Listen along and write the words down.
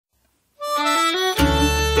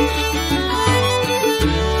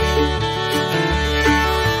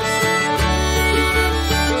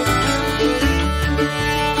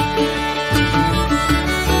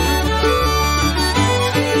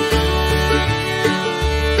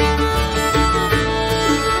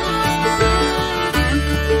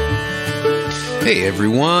Hey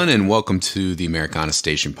everyone, and welcome to the Americana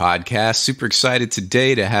Station podcast. Super excited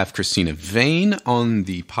today to have Cristina Vane on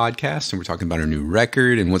the podcast, and we're talking about her new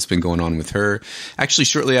record and what's been going on with her. Actually,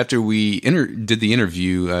 shortly after we did the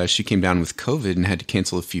interview, she came down with COVID and had to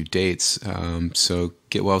cancel a few dates. So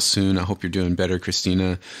get well soon. I hope you're doing better,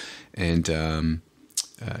 Cristina. And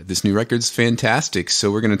this new record's fantastic. So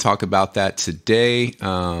we're going to talk about that today.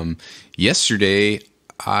 Yesterday,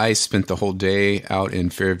 I spent the whole day out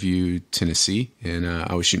in Fairview, Tennessee, and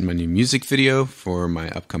I was shooting my new music video for my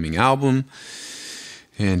upcoming album.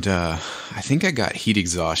 And I think I got heat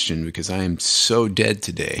exhaustion because I am so dead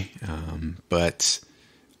today. But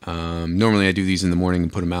normally I do these in the morning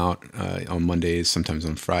and put them out on Mondays, sometimes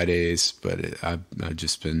on Fridays. But I've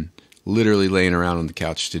just been literally laying around on the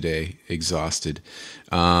couch today, exhausted.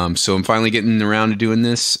 So I'm finally getting around to doing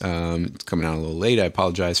this. It's coming out a little late. I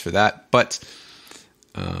apologize for that. But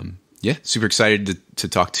super excited to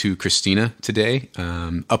talk to Cristina today.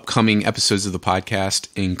 Upcoming episodes of the podcast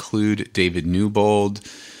include David Newbold,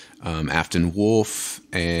 Afton Wolf,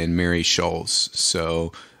 and Mary Scholes.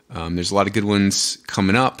 So there's a lot of good ones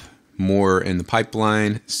coming up, more in the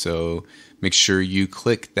pipeline. So make sure you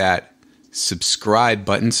click that subscribe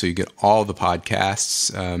button so you get all the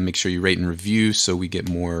podcasts. Make sure you rate and review so we get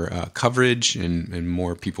more coverage and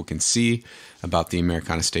more people can see about the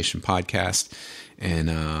Americana Station podcast.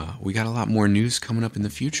 And we got a lot more news coming up in the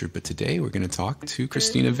future. But today we're going to talk to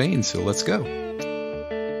Cristina Vane. So let's go.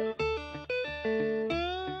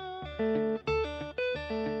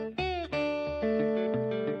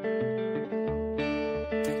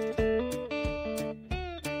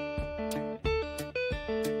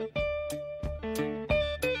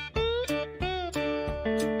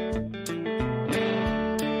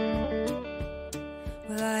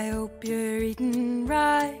 Well, I hope you're eating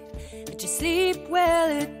right, that you sleep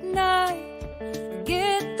well at night.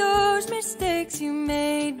 Forget those mistakes you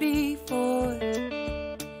made before.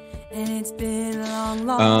 And it's been a long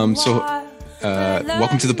while.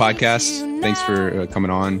 Welcome to the podcast. Thanks for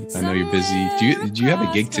coming on. I know you're busy. Do you have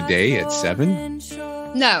a gig today at 7?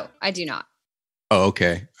 No, I do not. Oh,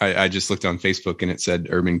 okay. I just looked on Facebook and it said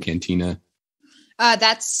Urban Cantina.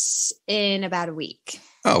 That's in about a week.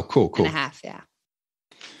 Oh, cool. And a half, yeah.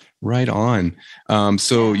 Right on.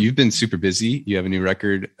 You've been super busy. You have a new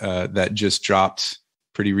record that just dropped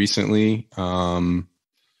pretty recently. Tell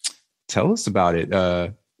us about it.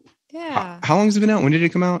 How long has it been out? When did it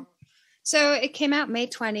come out? So it came out May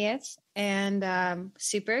 20th, and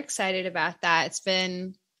super excited about that. It's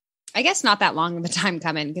been, I guess, not that long of a time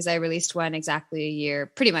coming because I released one exactly a year,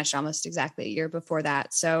 pretty much almost exactly a year before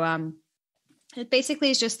that. So it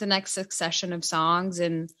basically is just the next succession of songs,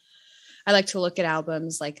 and I like to look at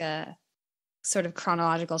albums like a sort of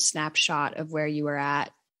chronological snapshot of where you were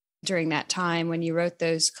at during that time when you wrote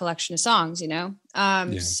those collection of songs, you know?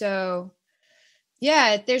 So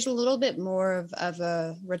yeah, there's a little bit more of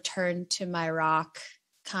a return to my rock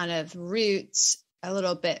kind of roots, a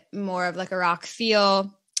little bit more of like a rock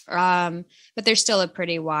feel. But there's still a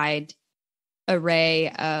pretty wide array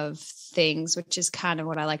of things, which is kind of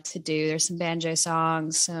what I like to do. There's some banjo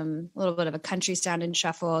songs, a little bit of a country sound and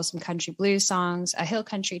shuffle, some country blues songs, a hill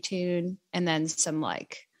country tune, and then some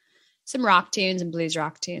rock tunes and blues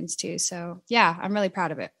rock tunes too. So yeah, I'm really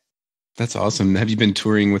proud of it. That's awesome. Have you been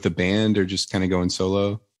touring with a band or just kind of going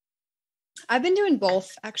solo? I've been doing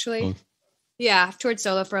both, actually. Both. Yeah, I've toured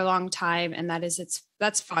solo for a long time, and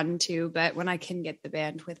that's fun too. But when I can get the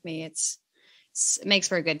band with me, it makes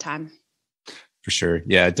for a good time. For sure.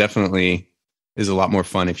 Yeah, it definitely is a lot more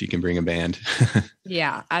fun if you can bring a band.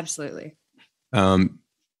 Yeah, absolutely.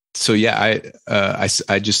 So yeah,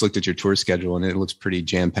 I just looked at your tour schedule and it looks pretty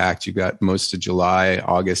jam-packed. You got most of July,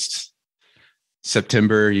 August,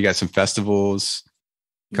 September. You got some festivals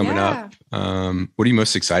coming up. What are you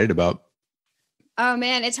most excited about? Oh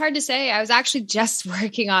man, it's hard to say. I was actually just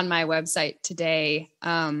working on my website today.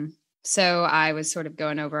 So I was sort of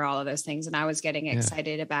going over all of those things, and I was getting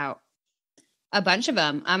excited about a bunch of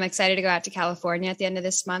them. I'm excited to go out to California at the end of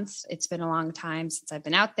this month. It's been a long time since I've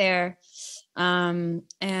been out there. And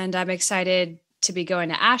I'm excited to be going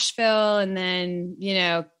to Asheville, and then,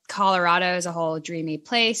 Colorado is a whole dreamy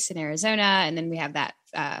place, in Arizona. And then we have that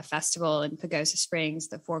festival in Pagosa Springs,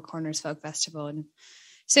 the Four Corners Folk Festival. And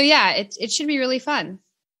so, yeah, it should be really fun.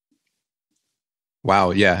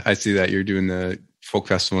 Wow. Yeah. I see that you're doing the folk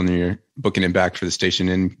festival and you're booking it back for the Station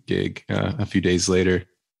Inn gig a few days later.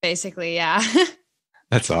 Basically, yeah.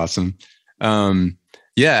 That's awesome. I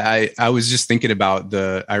was just thinking about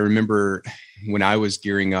I remember when I was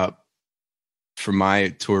gearing up for my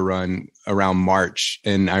tour run around March,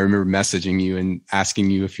 and I remember messaging you and asking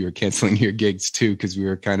you if you were canceling your gigs too, because we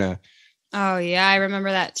were kind of Oh yeah, I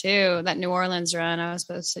remember that too. That New Orleans run I was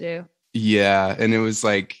supposed to do. Yeah, and it was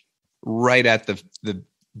like right at the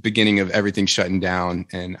beginning of everything shutting down,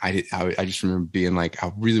 and I just remember being like,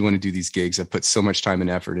 I really want to do these gigs. I put so much time and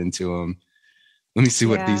effort into them. Let me see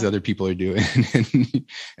what these Yeah. other people are doing,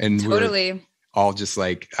 and we're Totally. all just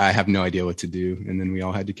like, I have no idea what to do, and then we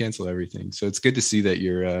all had to cancel everything. So it's good to see that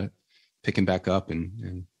you're picking back up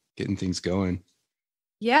and getting things going.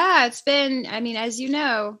 Yeah, it's been, I mean, as you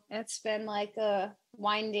know, it's been like a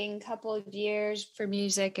winding couple of years for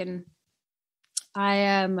music. And I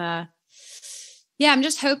am, yeah, I'm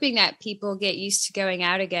just hoping that people get used to going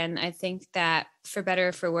out again. I think that for better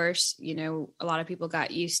or for worse, you know, a lot of people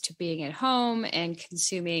got used to being at home and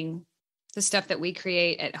consuming the stuff that we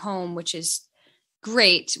create at home, which is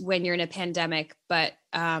great when you're in a pandemic. But,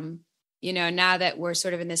 you know, now that we're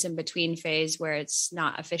sort of in this in-between phase where it's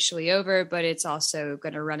not officially over, but it's also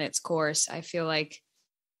going to run its course, I feel like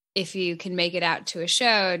if you can make it out to a show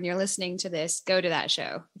and you're listening to this, go to that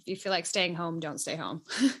show. If you feel like staying home, don't stay home.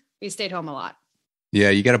 We stayed home a lot.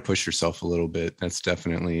 Yeah, you got to push yourself a little bit. That's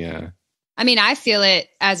definitely. I mean, I feel it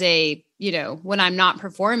as a, you know, when I'm not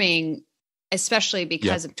performing, especially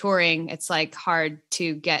because of touring, it's like hard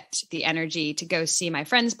to get the energy to go see my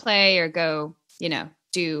friends play or go, you know,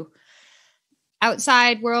 do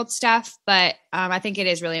outside world stuff. But I think it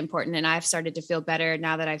is really important. And I've started to feel better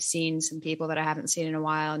now that I've seen some people that I haven't seen in a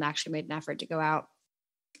while and actually made an effort to go out.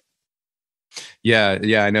 Yeah,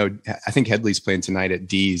 I know. I think Headley's playing tonight at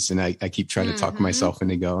D's, and I keep trying to talk myself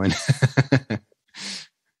into going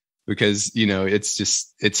because, you know,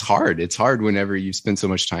 it's hard. It's hard whenever you spend so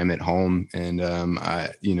much time at home. And,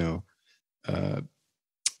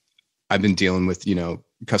 I've been dealing with, you know,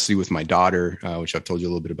 custody with my daughter, which I've told you a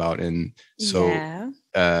little bit about. And so,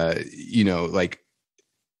 you know, like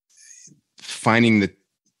finding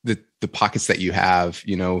the pockets that you have,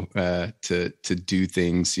 you know, to do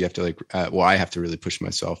things, you have to like, I have to really push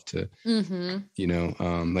myself to, you know,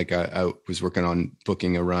 like I was working on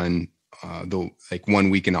booking a run, like 1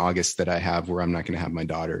 week in August that I have where I'm not going to have my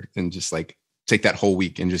daughter, and just like take that whole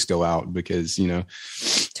week and just go out because, you know,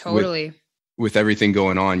 totally with everything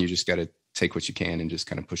going on, you just got to take what you can and just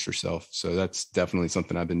kind of push yourself. So that's definitely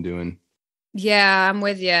something I've been doing. Yeah, I'm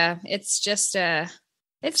with you. It's just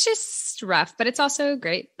rough, but it's also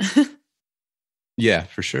great. Yeah,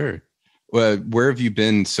 for sure. Well, where have you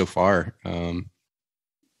been so far in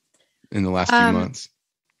the last few months?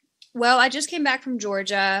 Well, I just came back from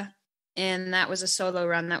Georgia, and that was a solo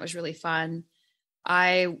run. That was really fun.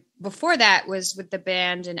 Before that was with the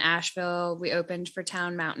band in Asheville. We opened for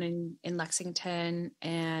Town Mountain in Lexington.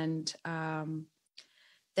 And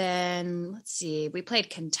then let's see, we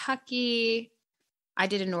played Kentucky. I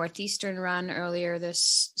did a Northeastern run earlier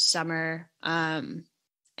this summer. And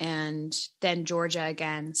then Georgia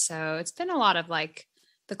again. So it's been a lot of like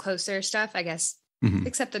the closer stuff, I guess,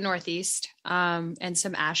 except the Northeast, and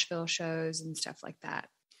some Asheville shows and stuff like that.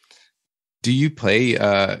 Do you play,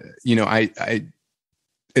 you know, I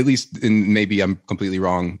at least, and maybe I'm completely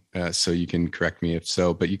wrong, so you can correct me if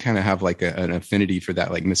so, but you kind of have like an affinity for that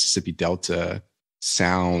like Mississippi Delta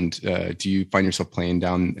sound. Do you find yourself playing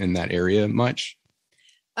down in that area much?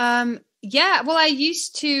 Yeah, well, I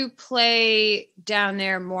used to play down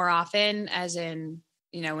there more often, as in,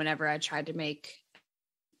 you know, whenever I tried to make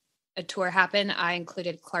a tour happen, I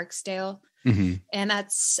included Clarksdale. And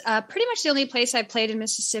that's pretty much the only place I played in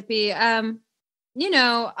Mississippi. You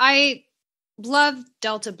know, I love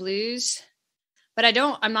Delta blues, but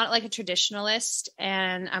I'm not like a traditionalist,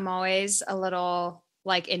 and I'm always a little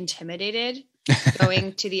like intimidated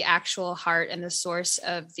going to the actual heart and the source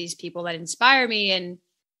of these people that inspire me, and,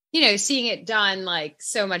 you know, seeing it done like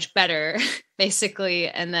so much better basically.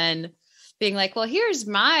 And then being like, well, here's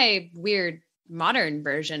my weird modern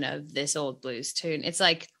version of this old blues tune. It's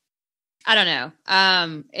like, I don't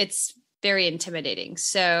know. It's very intimidating.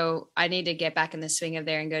 So I need to get back in the swing of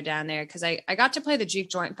there and go down there. Cause I got to play the Juke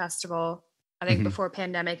Joint Festival, I think before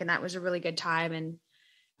pandemic, and that was a really good time.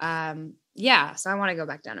 And yeah, so I want to go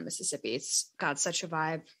back down to Mississippi. It's got such a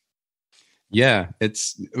vibe. Yeah, it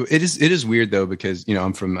is weird though, because, you know,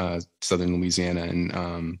 I'm from Southern Louisiana,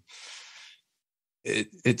 and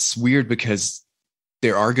it's weird because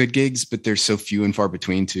there are good gigs, but they're so few and far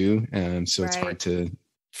between too. So it's hard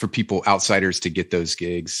for people, outsiders, to get those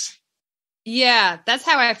gigs. Yeah, that's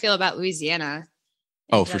how I feel about Louisiana.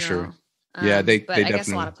 Oh, for sure. Yeah, but I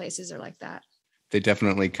guess a lot of places are like that. They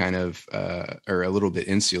definitely kind of are a little bit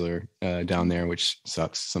insular down there, which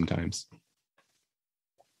sucks sometimes.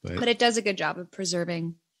 But it does a good job of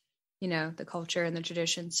preserving, you know, the culture and the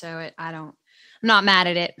tradition. So I'm not mad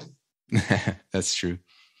at it. That's true.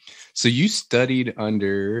 So you studied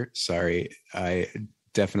under, sorry, I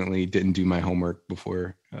definitely didn't do my homework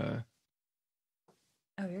before. Oh,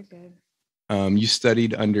 you're good. You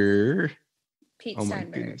studied under, Pete oh my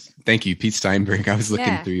Steinberg. goodness. Thank you, Pete Steinberg. I was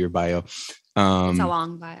looking through your bio. It's a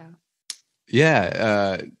long bio.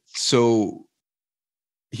 Yeah. So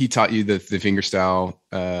he taught you the finger style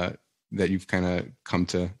that you've kind of come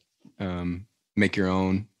to make your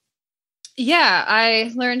own. Yeah,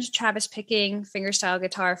 I learned Travis picking fingerstyle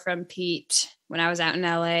guitar from Pete when I was out in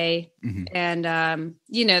LA. Mm-hmm. And,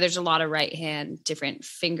 there's a lot of right hand, different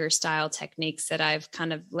fingerstyle techniques that I've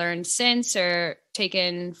kind of learned since or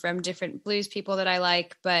taken from different blues people that I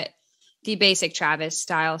like. But the basic Travis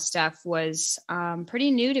style stuff was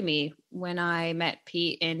pretty new to me when I met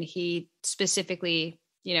Pete, and he specifically,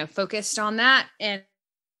 focused on that and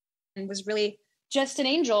was really just an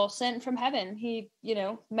angel sent from heaven. He,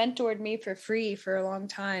 mentored me for free for a long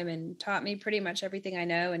time and taught me pretty much everything I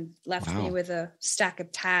know, and left me with a stack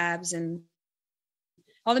of tabs and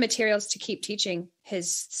all the materials to keep teaching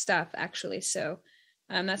his stuff, actually. So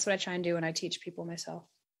that's what I try and do when I teach people myself.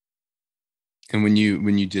 And when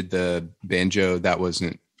you did the banjo, that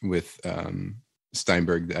wasn't with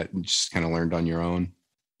Steinberg, that you just kind of learned on your own?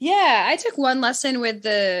 Yeah, I took one lesson with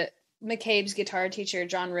the McCabe's guitar teacher,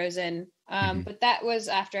 John Rosen. But that was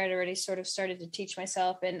after I'd already sort of started to teach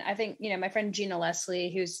myself. And I think, my friend Gina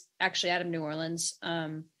Leslie, who's actually out of New Orleans,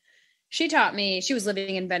 she taught me. She was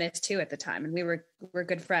living in Venice too at the time, and we were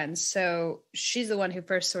good friends. So she's the one who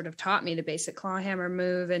first sort of taught me the basic claw hammer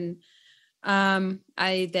move. And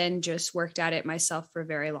I then just worked at it myself for a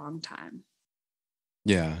very long time.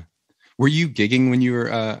 Yeah. Were you gigging when you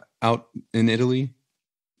were out in Italy?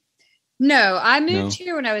 No, I moved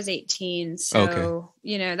here when I was 18. So,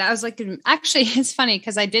 that was actually, it's funny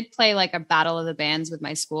because I did play like a battle of the bands with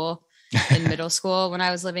my school in middle school when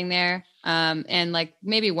I was living there. And like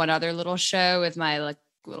maybe one other little show with my like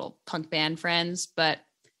little punk band friends, but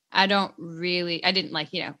I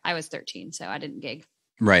didn't I was 13, so I didn't gig.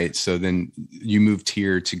 Right. So then you moved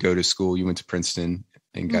here to go to school. You went to Princeton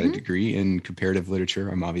and got a degree in comparative literature.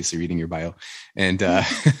 I'm obviously reading your bio. And,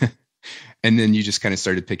 and then you just kind of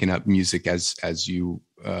started picking up music as you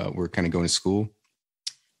were kind of going to school.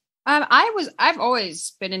 I've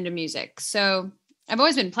always been into music, so I've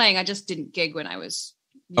always been playing. I just didn't gig when I was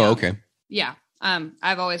young. Oh, okay. Yeah.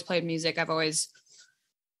 I've always played music. I've always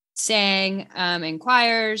sang in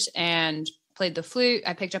choirs and played the flute.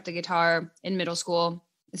 I picked up the guitar in middle school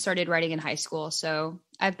and started writing in high school. So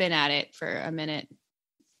I've been at it for a minute.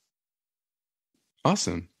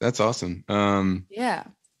 Awesome. That's awesome. Yeah.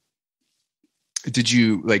 Did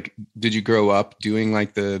you grow up doing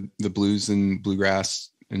like the blues and bluegrass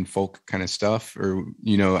and folk kind of stuff? Or,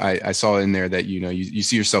 I saw in there that, you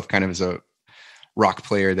see yourself kind of as a rock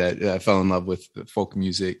player that fell in love with folk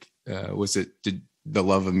music. Did the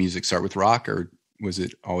love of music start with rock, or was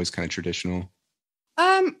it always kind of traditional?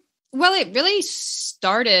 Well, it really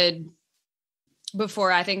started before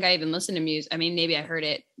I think I even listened to music. I mean, maybe I heard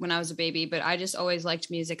it when I was a baby, but I just always liked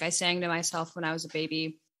music. I sang to myself when I was a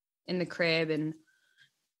baby in the crib and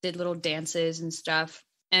did little dances and stuff.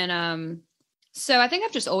 And so I think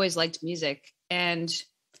I've just always liked music. And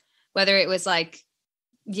whether it was like,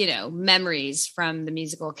 memories from the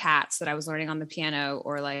musical Cats that I was learning on the piano,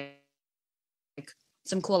 or like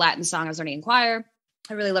some cool Latin song I was learning in choir.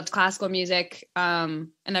 I really loved classical music. And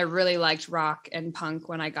I really liked rock and punk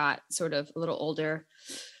when I got sort of a little older.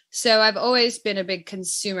 So I've always been a big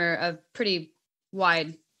consumer of pretty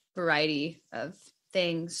wide variety of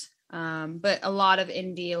things. But a lot of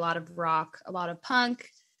indie, a lot of rock, a lot of punk,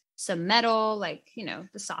 some metal, like,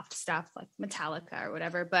 the soft stuff like Metallica or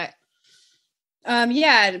whatever. But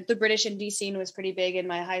the British indie scene was pretty big in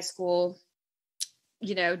my high school,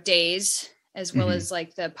 days, as well as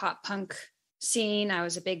like the pop punk scene. I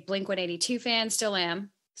was a big Blink-182 fan, still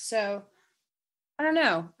am. So I don't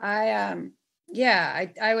know.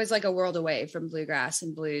 I was like a world away from bluegrass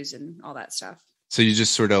and blues and all that stuff. So you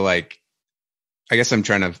just sort of like, I guess I'm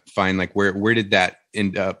trying to find like where did that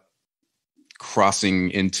end up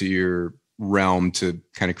crossing into your realm to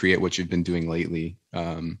kind of create what you've been doing lately?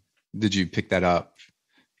 Did you pick that up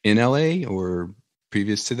in LA or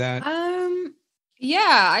previous to that?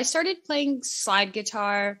 I started playing slide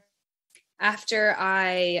guitar after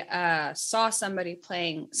I saw somebody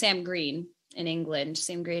playing Sam Green in England.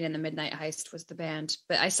 Sam Green and the Midnight Heist was the band,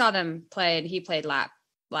 but I saw them play, and he played lap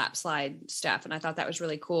slide stuff, and I thought that was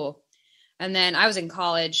really cool. And then I was in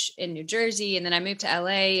college in New Jersey, and then I moved to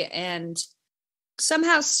LA and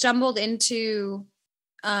somehow stumbled into,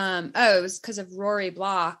 it was because of Rory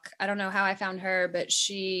Block. I don't know how I found her, but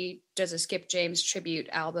she does a Skip James tribute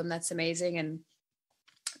album that's amazing. And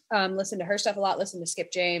Listened to her stuff a lot, listened to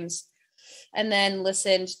Skip James, and then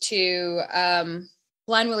listened to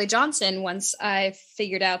Blind Willie Johnson once I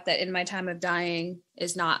figured out that In My Time of Dying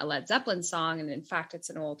is not a Led Zeppelin song. And in fact, it's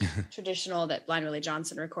an old traditional that Blind Willie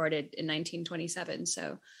Johnson recorded in 1927.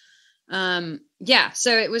 So so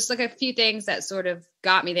it was like a few things that sort of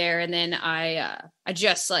got me there. And then I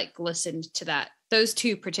just like listened to those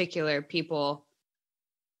two particular people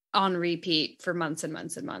on repeat for months and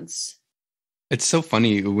months and months. It's so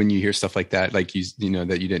funny when you hear stuff like that, like you know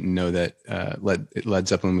that you didn't know that Led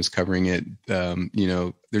Zeppelin was covering it.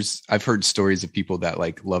 I've heard stories of people that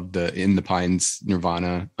like loved the In the Pines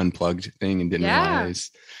Nirvana Unplugged thing and didn't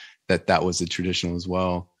realize that was a traditional as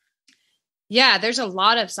well. Yeah, there's a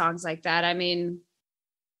lot of songs like that. I mean,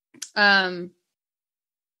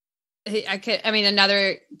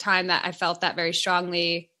 another time that I felt that very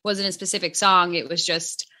strongly wasn't a specific song. It was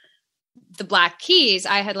just the Black Keys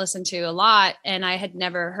I had listened to a lot, and I had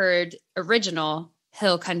never heard original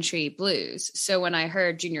Hill Country blues. So when I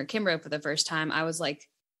heard Junior Kimbrough for the first time, I was like,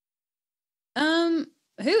 who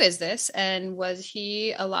is this? And was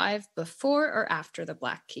he alive before or after the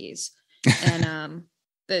Black Keys? And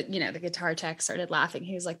the guitar tech started laughing.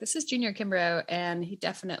 He was like, this is Junior Kimbrough, and he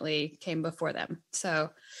definitely came before them. So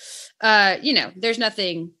there's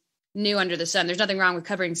nothing new under the sun. There's nothing wrong with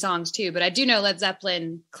covering songs too, but I do know Led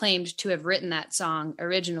Zeppelin claimed to have written that song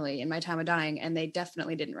originally, In My Time of Dying, and they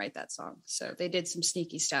definitely didn't write that song. So they did some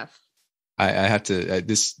sneaky stuff. I have to,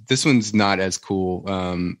 this one's not as cool.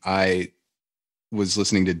 I was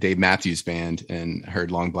listening to Dave Matthews Band and heard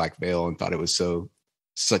Long Black Veil and thought it was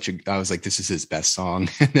I was like, this is his best song.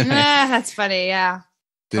 That's funny. Yeah.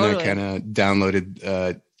 Then totally. I kind of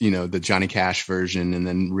downloaded, the Johnny Cash version, and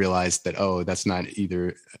then realized that, that's not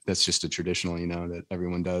either. That's just a traditional, that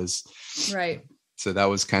everyone does. Right. So that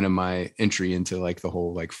was kind of my entry into like the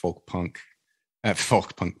whole like folk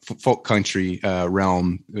country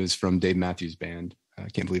realm. It was from Dave Matthews Band. I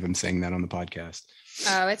can't believe I'm saying that on the podcast.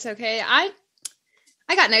 Oh, it's okay.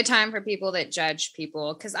 I got no time for people that judge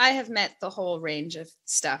people, because I have met the whole range of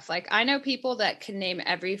stuff. Like, I know people that can name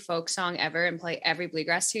every folk song ever and play every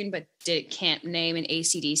bluegrass tune, but can't name an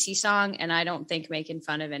AC/DC song. And I don't think making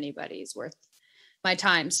fun of anybody is worth my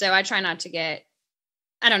time. So I try not to get,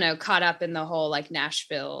 caught up in the whole like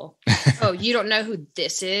Nashville. Oh, you don't know who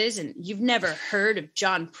this is, and you've never heard of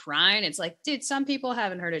John Prine. It's like, dude, some people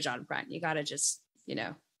haven't heard of John Prine. You got to just,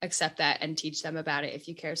 accept that and teach them about it if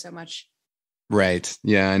you care so much. Right.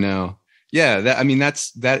 Yeah, I know. Yeah.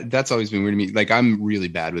 That's always been weird to me. Like, I'm really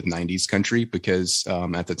bad with 90s country because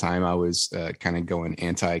at the time I was kind of going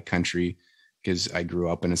anti-country because I grew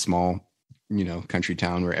up in a small, country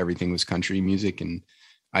town where everything was country music, and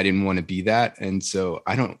I didn't want to be that. And so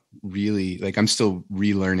I don't really I'm still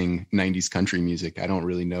relearning 90s country music. I don't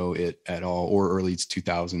really know it at all, or early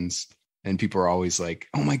 2000s. And people are always like,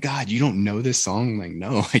 oh my God, you don't know this song? I'm like,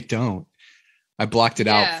 no, I don't. I blocked it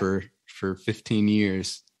out for 15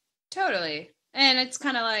 years. Totally. And it's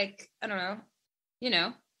kind of like, I don't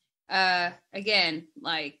know, again,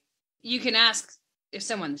 like, you can ask if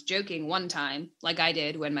someone's joking one time, like I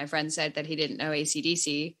did when my friend said that he didn't know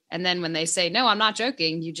AC/DC. And then when they say, no, I'm not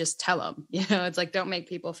joking, you just tell them, it's like, don't make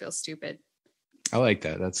people feel stupid. I like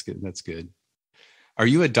that. That's good. That's good. Are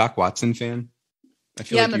you a Doc Watson fan?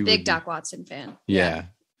 I'm a big Doc Watson fan. Yeah.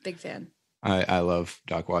 Big fan. I love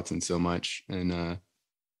Doc Watson so much. And,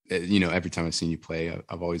 every time I've seen you play,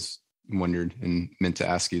 I've always wondered and meant to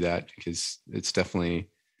ask you that, because it's definitely,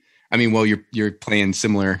 you're playing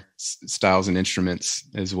similar styles and instruments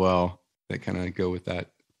as well that kind of go with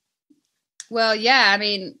that. Well, yeah.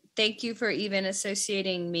 Thank you for even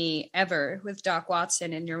associating me ever with Doc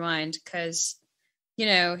Watson in your mind, because,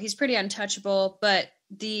 he's pretty untouchable, but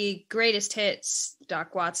the greatest hits,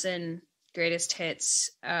 Doc Watson greatest hits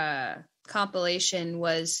compilation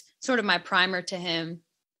was sort of my primer to him.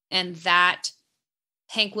 And that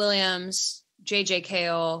Hank Williams, J.J.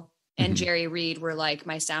 Cale, and Jerry Reed were like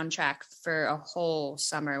my soundtrack for a whole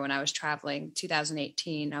summer when I was traveling.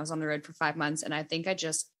 2018, I was on the road for 5 months, and I think I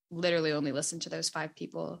just literally only listened to those 5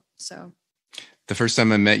 people. So the first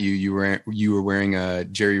time I met you, you were wearing a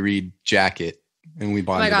Jerry Reed jacket, and we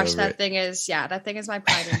bonded. Oh my gosh, that thing is my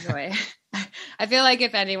pride and joy. I feel like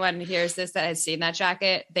if anyone hears this that has seen that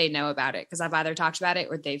jacket, they know about it, because I've either talked about it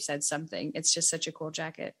or they've said something. It's just such a cool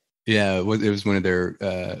jacket. Yeah, it was one of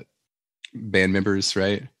their band members,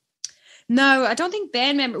 right? No, I don't think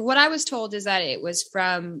band member. What I was told is that it was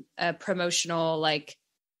from a promotional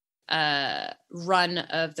run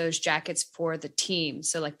of those jackets for the team.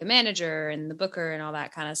 So like the manager and the booker and all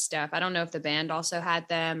that kind of stuff. I don't know if the band also had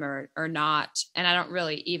them or not. And I don't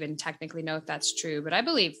really even technically know if that's true, but I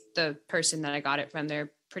believe the person that I got it from,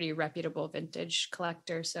 they're pretty reputable vintage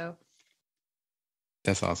collector. So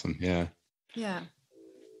that's awesome. Yeah. Yeah.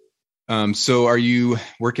 So are you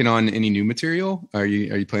working on any new material? Are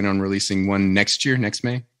you planning on releasing one next year, next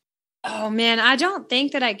May? Oh man, I don't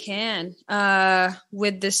think that I can,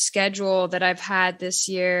 with the schedule that I've had this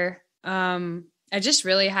year. I just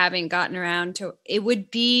really haven't gotten around to, it would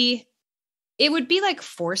be like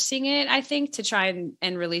forcing it, I think, to try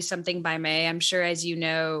and release something by May. I'm sure, as you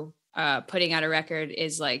know, putting out a record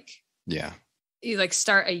is like, yeah, you like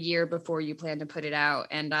start a year before you plan to put it out.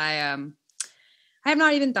 And I have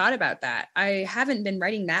not even thought about that. I haven't been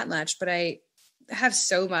writing that much, but I have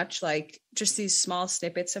so much, like just these small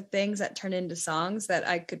snippets of things that turn into songs that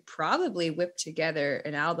I could probably whip together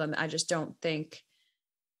an album. I just don't think,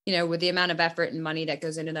 with the amount of effort and money that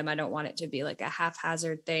goes into them, I don't want it to be like a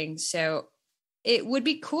haphazard thing. So it would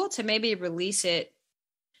be cool to maybe release it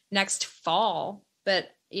next fall, but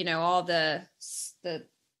all the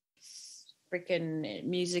freaking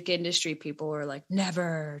music industry people are like,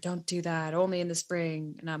 never, don't do that, only in the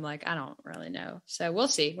spring. And I'm like, I don't really know. So we'll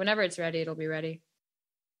see. Whenever it's ready, it'll be ready.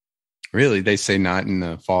 Really? They say not in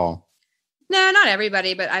the fall? No, not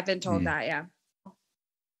everybody, but I've been told that.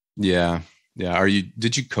 Yeah. Yeah.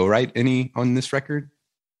 Did you co-write any on this record?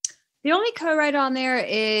 The only co-write on there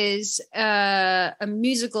is a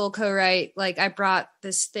musical co-write. Like I brought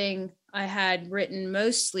this thing I had written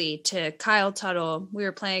mostly to Kyle Tuttle. We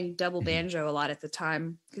were playing double banjo a lot at the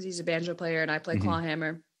time because he's a banjo player and I play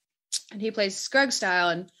clawhammer, and he plays Scruggs style.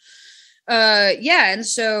 And and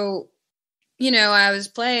so I was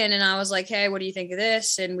playing and I was like, hey, what do you think of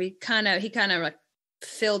this? And he kind of like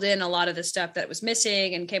filled in a lot of the stuff that was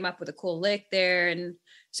missing and came up with a cool lick there. And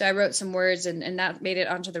so I wrote some words and that made it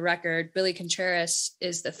onto the record. Billy Contreras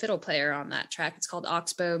is the fiddle player on that track. It's called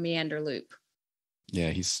Oxbow Meander Loop.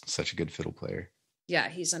 Yeah, he's such a good fiddle player. Yeah,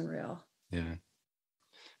 he's unreal. Yeah.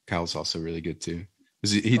 Kyle's also really good too.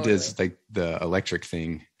 He does like the electric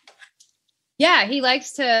thing. Yeah, he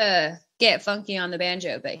likes to get funky on the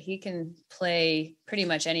banjo, but he can play pretty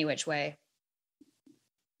much any which way.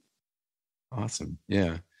 Awesome.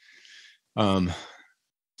 Yeah.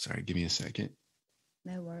 Sorry, give me a second.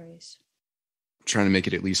 No worries. I'm trying to make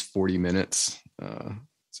it at least 40 minutes.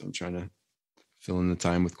 So I'm trying to fill in the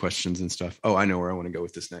time with questions and stuff. Oh, I know where I want to go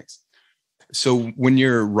with this next. So when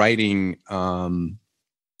you're writing,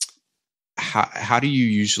 how do you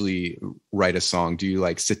usually write a song? Do you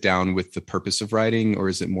like sit down with the purpose of writing, or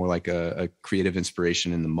is it more like a creative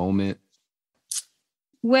inspiration in the moment?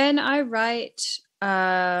 When I write,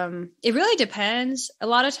 it really depends. A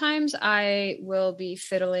lot of times I will be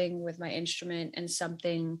fiddling with my instrument and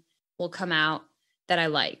something will come out that I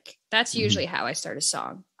like. That's usually how I start a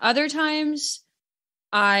song. Other times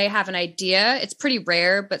I have an idea. It's pretty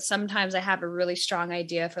rare, but sometimes I have a really strong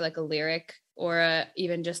idea for like a lyric or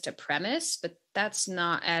even just a premise, but that's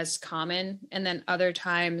not as common. And then other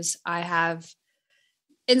times I have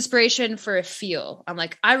inspiration for a feel. I'm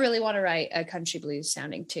like, I really want to write a country blues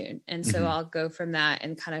sounding tune. And so I'll go from that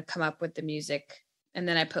and kind of come up with the music. And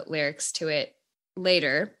then I put lyrics to it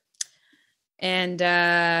later. And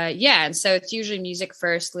and so it's usually music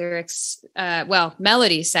first, lyrics,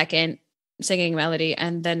 melody second, singing melody,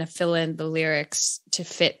 and then fill in the lyrics to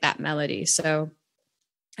fit that melody. So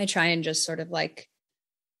I try and just sort of like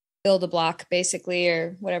build a block basically,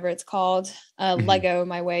 or whatever it's called, Lego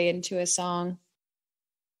my way into a song.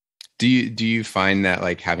 Do you find that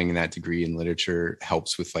like having that degree in literature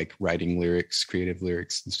helps with like writing lyrics, creative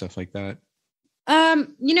lyrics and stuff like that?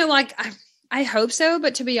 I hope so,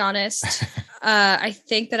 but to be honest, I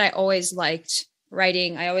think that I always liked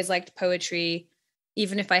writing. I always liked poetry.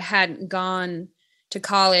 Even if I hadn't gone to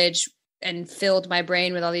college and filled my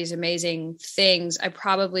brain with all these amazing things, I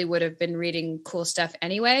probably would have been reading cool stuff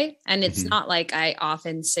anyway. And it's not like I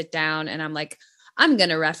often sit down and I'm like, I'm going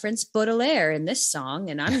to reference Baudelaire in this song,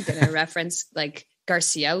 and I'm going to reference like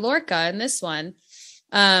Garcia Lorca in this one.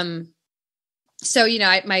 So,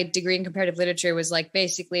 my degree in comparative literature was like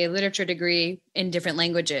basically a literature degree in different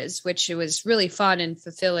languages, which was really fun and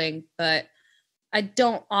fulfilling, but I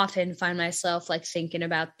don't often find myself like thinking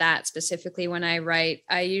about that specifically when I write.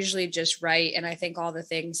 I usually just write, and I think all the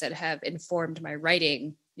things that have informed my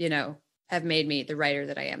writing, have made me the writer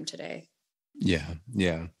that I am today.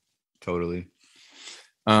 Yeah, totally.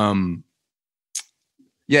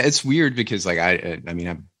 It's weird because like I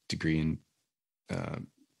have a degree in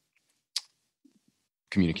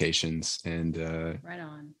communications, and right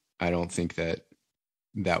on. I don't think that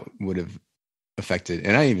would have affected,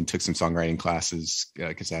 and I even took some songwriting classes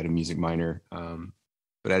because I had a music minor,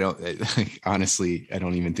 but honestly I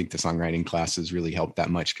don't even think the songwriting classes really helped that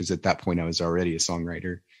much, because at that point I was already a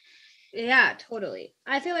songwriter. Yeah, totally.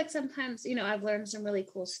 I feel like sometimes, I've learned some really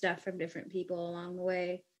cool stuff from different people along the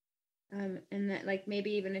way. And that, like,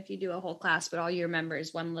 maybe even if you do a whole class, but all you remember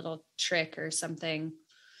is one little trick or something.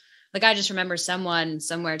 Like, I just remember someone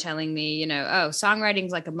somewhere telling me, oh,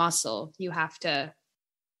 songwriting's like a muscle. You have to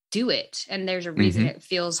do it. And there's a reason it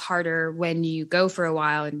feels harder when you go for a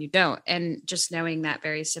while and you don't. And just knowing that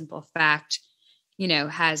very simple fact,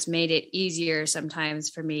 has made it easier sometimes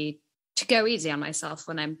for me to go easy on myself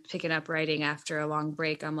when I'm picking up writing after a long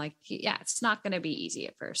break. I'm like, yeah, it's not going to be easy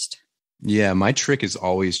at first. Yeah, my trick is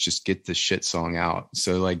always just get the shit song out.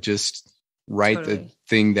 So like just write the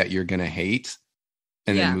thing that you're going to hate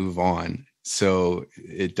and then move on. So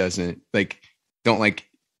it doesn't I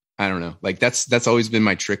don't know. Like that's always been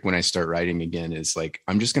my trick when I start writing again is like,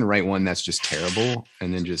 I'm just going to write one that's just terrible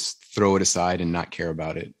and then just throw it aside and not care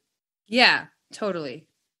about it. Yeah, totally.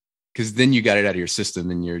 Cause then you got it out of your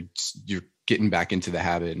system and you're getting back into the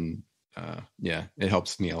habit and it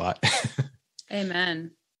helps me a lot.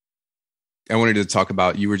 Amen. I wanted to talk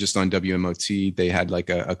about, you were just on WMOT. They had like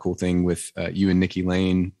a cool thing with you and Nikki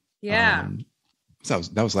Lane. Yeah. So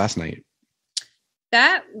that was last night.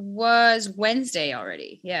 That was Wednesday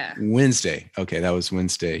already. Yeah. Wednesday. Okay. That was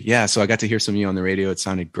Wednesday. Yeah. So I got to hear some of you on the radio. It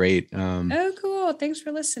sounded great. Oh, cool. Thanks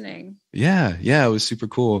for listening. Yeah. Yeah. It was super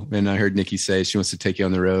cool. And I heard Nikki say she wants to take you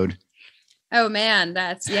on the road. Oh man.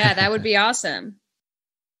 That would be awesome.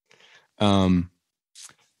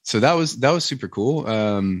 So that was super cool.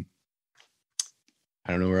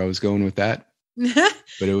 I don't know where I was going with that,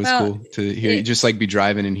 but it was cool to hear you just like be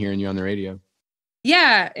driving and hearing you on the radio.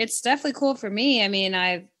 Yeah, it's definitely cool for me. I mean,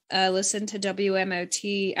 I've listened to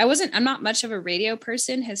WMOT. I'm not much of a radio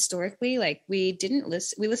person historically. Like we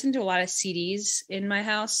listened to a lot of CDs in my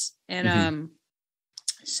house. And,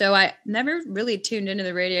 so I never really tuned into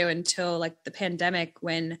the radio until like the pandemic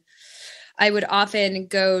when I would often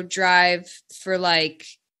go drive for like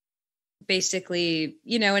basically,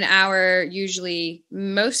 an hour, usually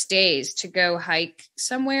most days to go hike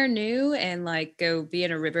somewhere new and like go be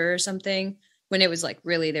in a river or something when it was like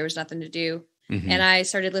really, there was nothing to do. And I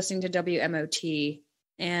started listening to WMOT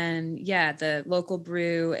and the local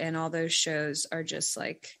brew and all those shows are just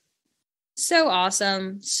like so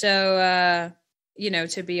awesome. So,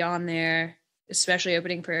 to be on there, especially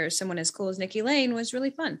opening for someone as cool as Nikki Lane was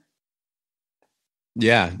really fun.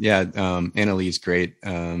 Yeah. Yeah. Anna Lee's great.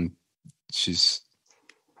 She's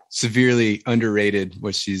severely underrated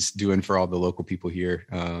what she's doing for all the local people here.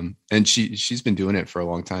 And she's been doing it for a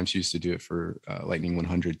long time. She used to do it for Lightning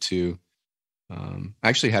 100 too. I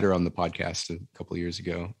actually had her on the podcast a couple of years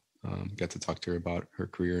ago. Got to talk to her about her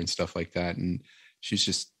career and stuff like that. And she's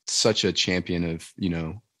just such a champion of,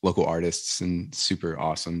 local artists and super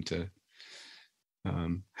awesome to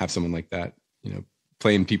have someone like that,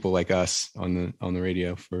 playing people like us on the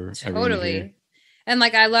radio for everyone to hear. And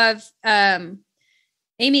like, I love,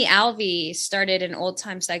 Amy Alvey started an old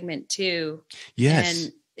time segment too. Yes.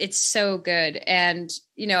 And it's so good. And,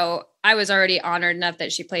 I was already honored enough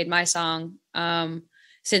that she played my song,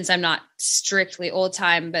 since I'm not strictly old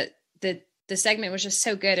time, but the segment was just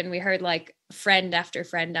so good. And we heard like friend after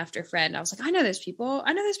friend after friend. I was like, I know those people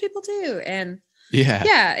too. And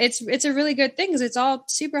it's a really good thing because it's all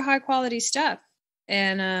super high quality stuff.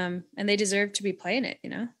 And they deserve to be playing it,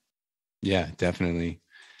 Yeah, definitely.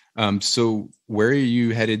 So where are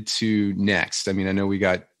you headed to next? I mean, I know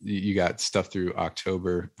you got stuff through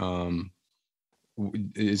October.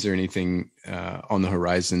 Is there anything on the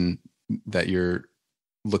horizon that you're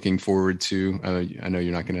looking forward to? I know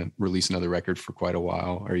you're not going to release another record for quite a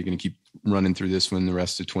while. Are you going to keep running through this one the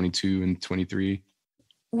rest of 22 and 23?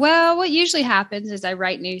 Well, what usually happens is I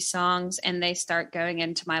write new songs and they start going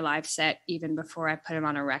into my live set even before I put them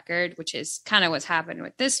on a record, which is kind of what's happened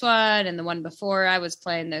with this one. And the one before, I was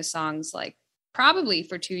playing those songs like probably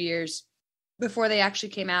for 2 years before they actually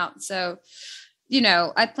came out. So,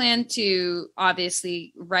 I plan to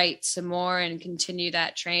obviously write some more and continue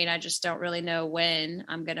that train. I just don't really know when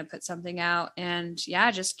I'm going to put something out. And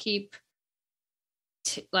just keep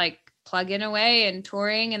plugging away and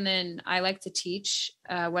touring. And then I like to teach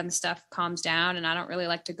when stuff calms down, and I don't really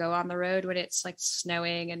like to go on the road when it's like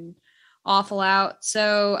snowing and awful out.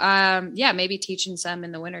 So maybe teaching some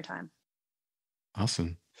in the wintertime.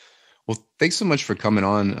 Awesome. Well, thanks so much for coming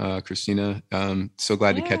on, Cristina. So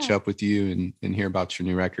glad to catch up with you and hear about your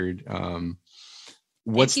new record.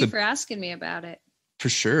 Thank you for asking me about it. For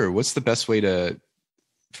sure. What's the best way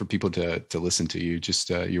for people to listen to you? Just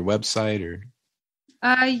your website or?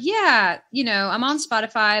 I'm on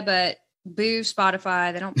Spotify, but boo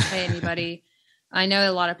Spotify. They don't pay anybody. I know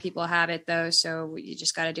a lot of people have it though. So you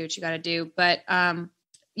just got to do what you got to do. But,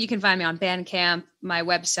 you can find me on Bandcamp, my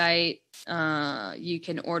website. You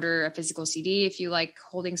can order a physical CD if you like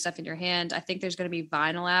holding stuff in your hand. I think there's going to be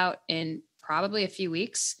vinyl out in probably a few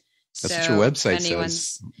weeks. That's what your website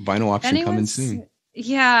says. Vinyl option coming soon.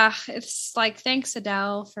 Yeah. It's like, thanks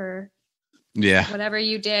Adele for whatever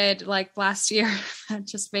you did like last year. That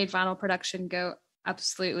just made vinyl production go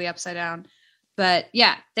absolutely upside down. But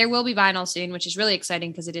yeah, there will be vinyl soon, which is really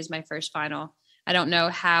exciting because it is my first vinyl. I don't know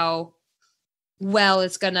how well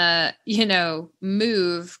it's gonna,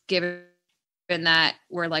 move given that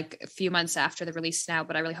we're like a few months after the release now,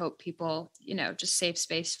 but I really hope people, just save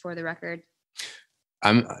space for the record.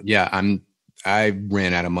 I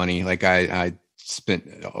ran out of money. Like I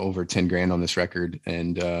spent over 10 grand on this record,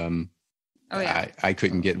 and I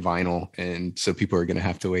couldn't get vinyl, and so people are going to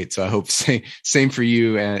have to wait. So I hope same for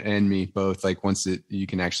you and me both. Like once you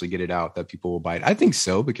can actually get it out, that people will buy it. I think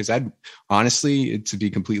so, because I'd honestly, to be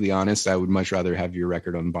completely honest, I would much rather have your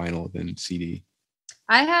record on vinyl than CD.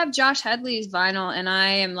 I have Josh Headley's vinyl, and I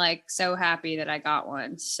am like so happy that I got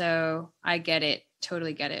one. So I get it,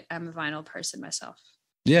 totally get it. I'm a vinyl person myself.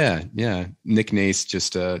 Yeah. Nick Nace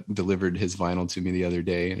just delivered his vinyl to me the other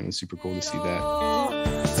day, and it was super cool to see that.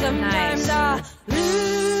 Nice.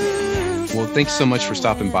 Well, thanks so much for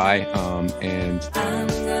stopping by, and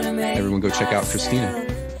everyone go check out Cristina.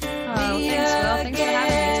 Oh, thanks, Will. Thanks for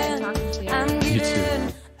having me. It's good talking to you. You too.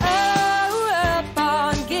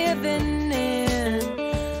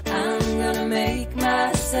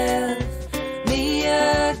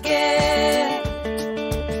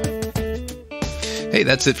 Hey,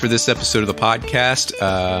 that's it for this episode of the podcast.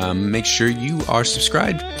 Make sure you are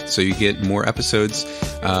subscribed so you get more episodes.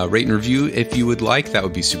 Rate and review if you would like. That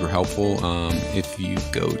would be super helpful. If you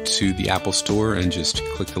go to the Apple Store and just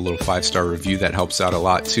click the little 5-star review, that helps out a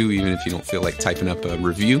lot too, even if you don't feel like typing up a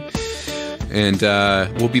review. And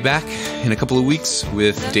we'll be back in a couple of weeks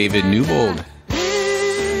with David Newbold.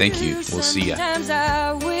 Thank you. We'll see ya.